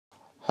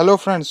Hello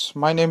friends,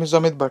 my name is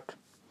Amit Bhat.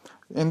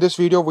 In this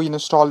video we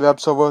install web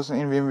servers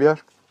in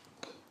VMware.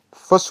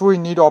 First we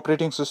need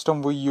operating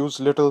system. We use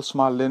little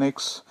small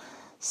Linux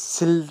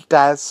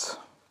CILTAS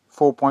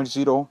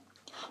 4.0.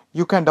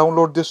 You can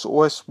download this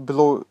OS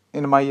below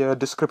in my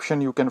description.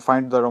 You can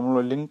find the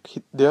download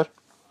link there.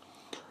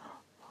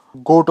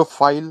 Go to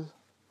file,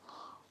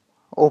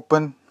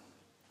 open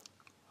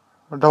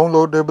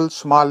downloadable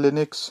small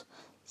Linux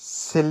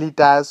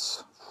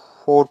CILTAS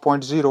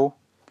 4.0.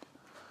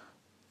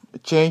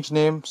 Change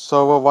name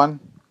server 1.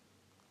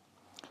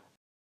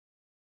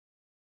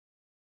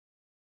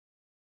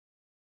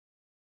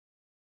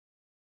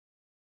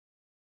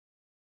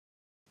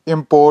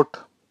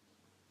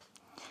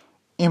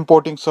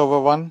 Importing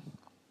server 1.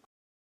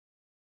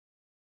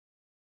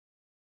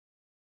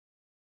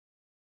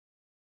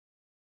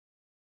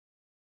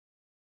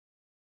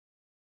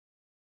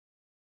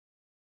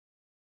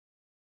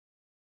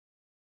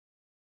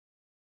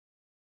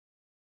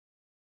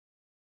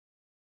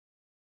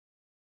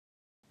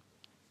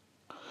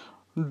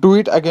 Do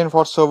it again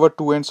for server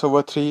 2 and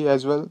server 3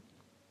 as well.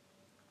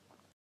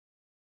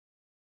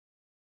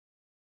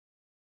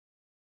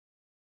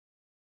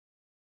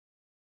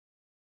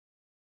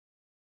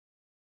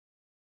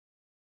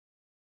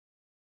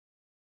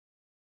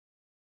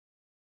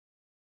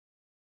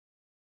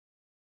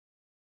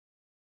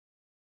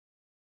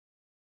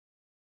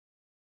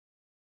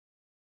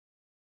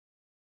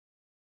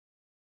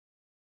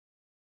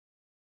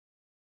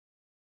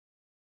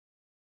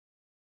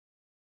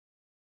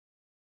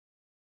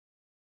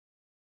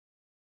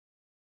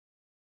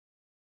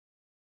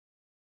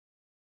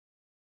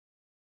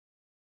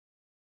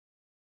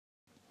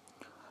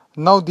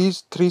 Now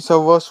these three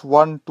servers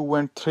 1, 2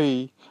 and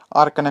 3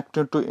 are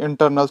connected to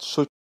internal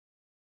switch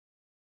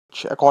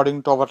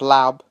according to our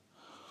lab.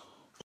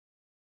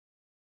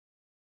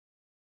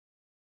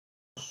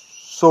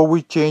 So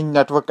we change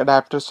network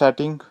adapter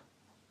setting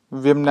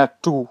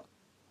vimnet 2.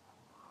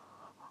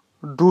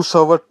 Do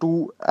server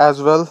 2 as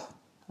well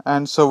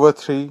and server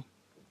 3.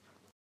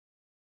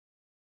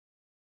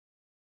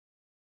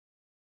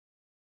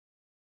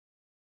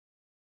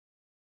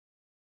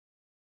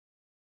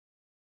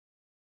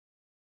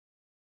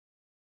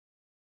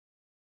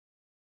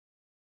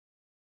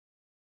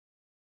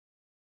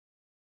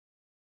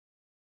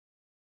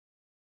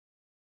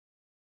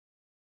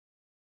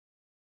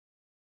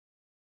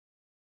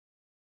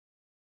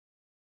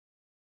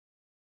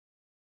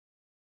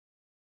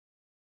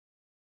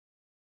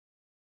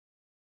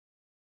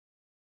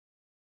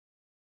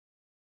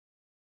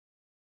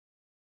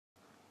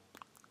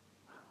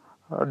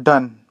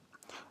 Done.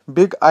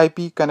 Big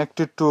IP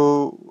connected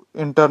to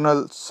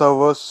internal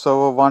servers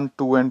server 1,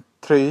 2 and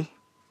 3.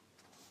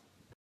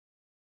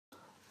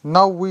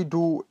 Now we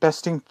do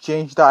testing.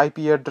 Change the IP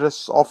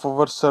address of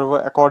our server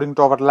according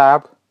to our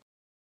lab.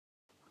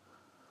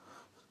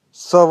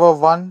 Server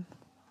 1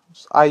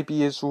 IP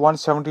is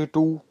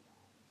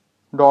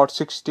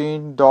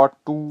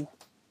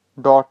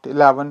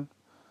 172.16.2.11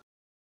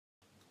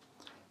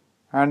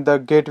 and the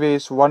gateway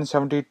is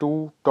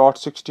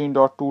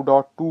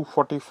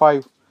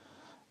 172.16.2.245.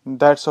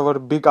 That's our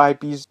big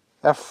IP's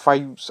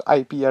F5's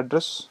IP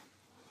address.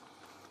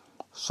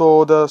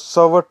 So the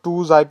server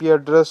 2's IP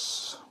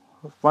address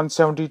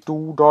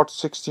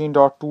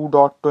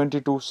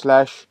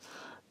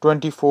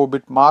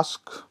 172.16.2.22/24-bit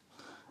mask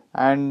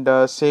and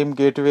same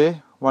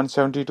gateway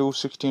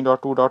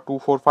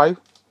 172.16.2.245,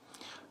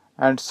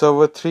 and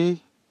server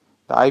 3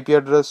 the IP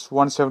address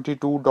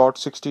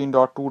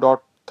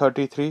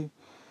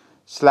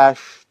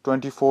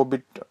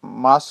 172.16.2.33/24-bit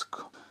mask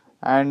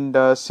and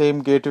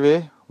same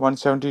gateway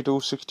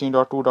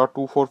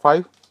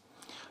 172.16.2.245.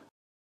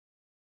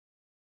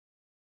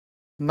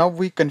 Now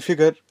we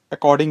configure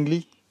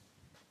accordingly.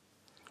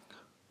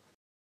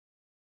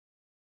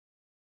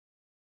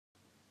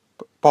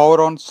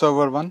 Power on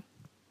server 1.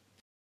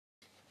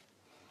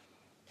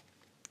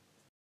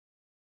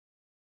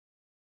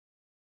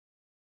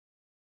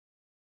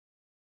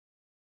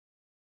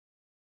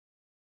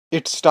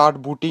 It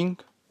start booting.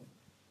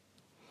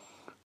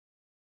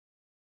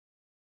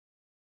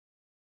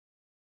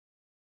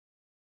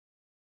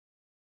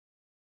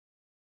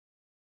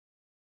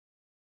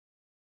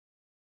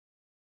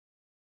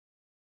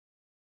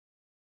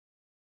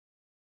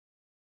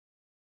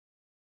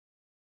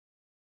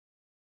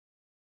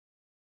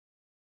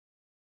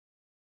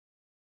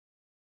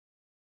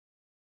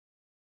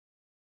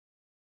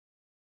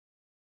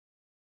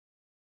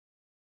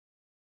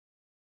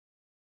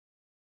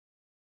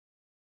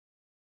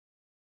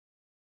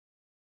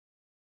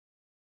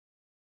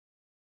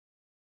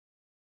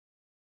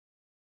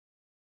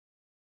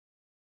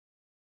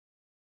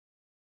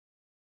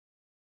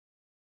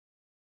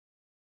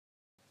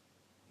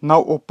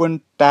 Now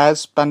open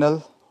TAS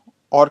panel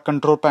or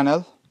control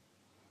panel.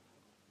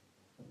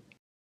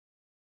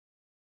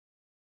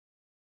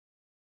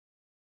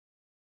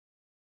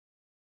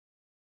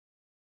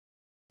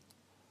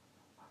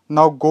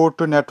 Now go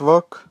to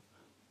network,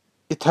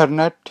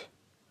 Ethernet.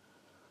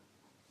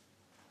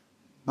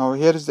 Now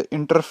here is the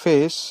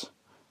interface.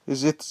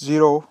 Is it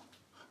 0?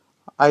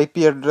 IP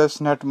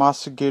address net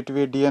mask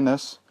gateway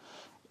DNS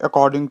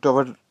according to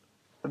our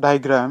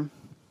diagram.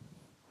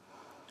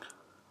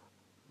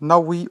 Now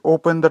we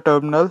open the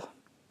terminal.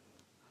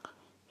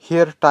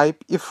 Here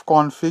type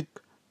ifconfig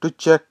to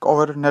check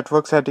our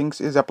network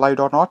settings is applied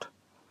or not.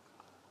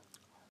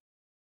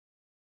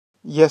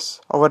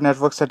 Yes, our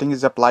network setting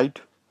is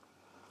applied.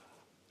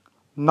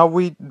 Now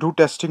we do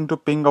testing to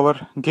ping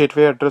our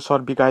gateway address or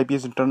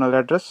BIP-IP's internal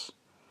address.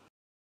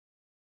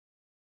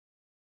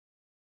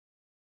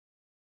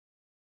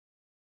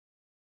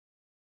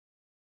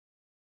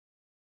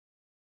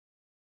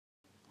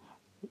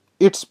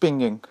 It's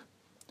pinging.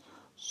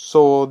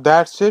 So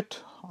that's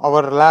it.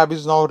 Our lab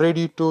is now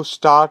ready to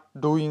start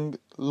doing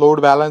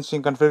load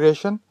balancing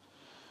configuration.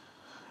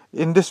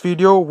 In this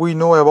video, we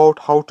know about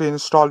how to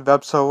install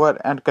web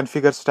server and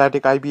configure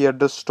static IP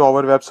address to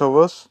our web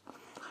servers.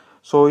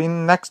 So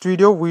in next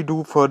video, we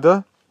do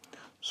further.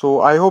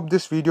 So I hope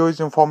this video is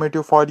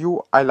informative for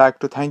you. I like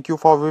to thank you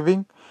for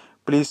viewing.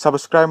 Please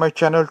subscribe my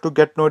channel to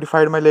get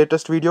notified my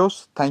latest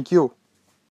videos. Thank you.